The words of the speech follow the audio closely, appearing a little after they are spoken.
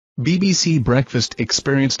BBC Breakfast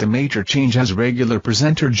experienced a major change as regular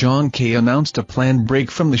presenter Jon Kay announced a planned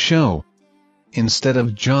break from the show. Instead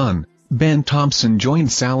of Jon, Ben Thompson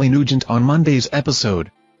joined Sally Nugent on Monday's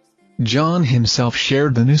episode. Jon himself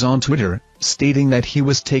shared the news on Twitter, stating that he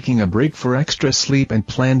was taking a break for extra sleep and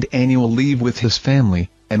planned annual leave with his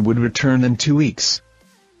family, and would return in 2 weeks.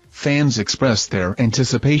 Fans expressed their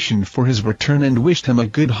anticipation for his return and wished him a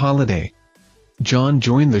good holiday. Jon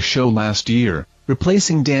joined the show last year,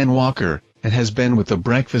 replacing Dan Walker, and has been with the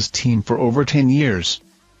Breakfast team for over 10 years.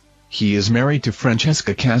 He is married to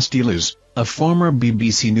Francesca Castells, a former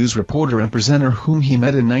BBC News reporter and presenter whom he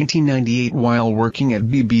met in 1998 while working at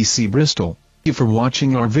BBC Bristol. Thank you for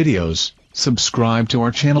watching our videos. Subscribe to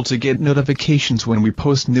our channel to get notifications when we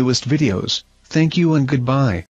post newest videos. Thank you and goodbye.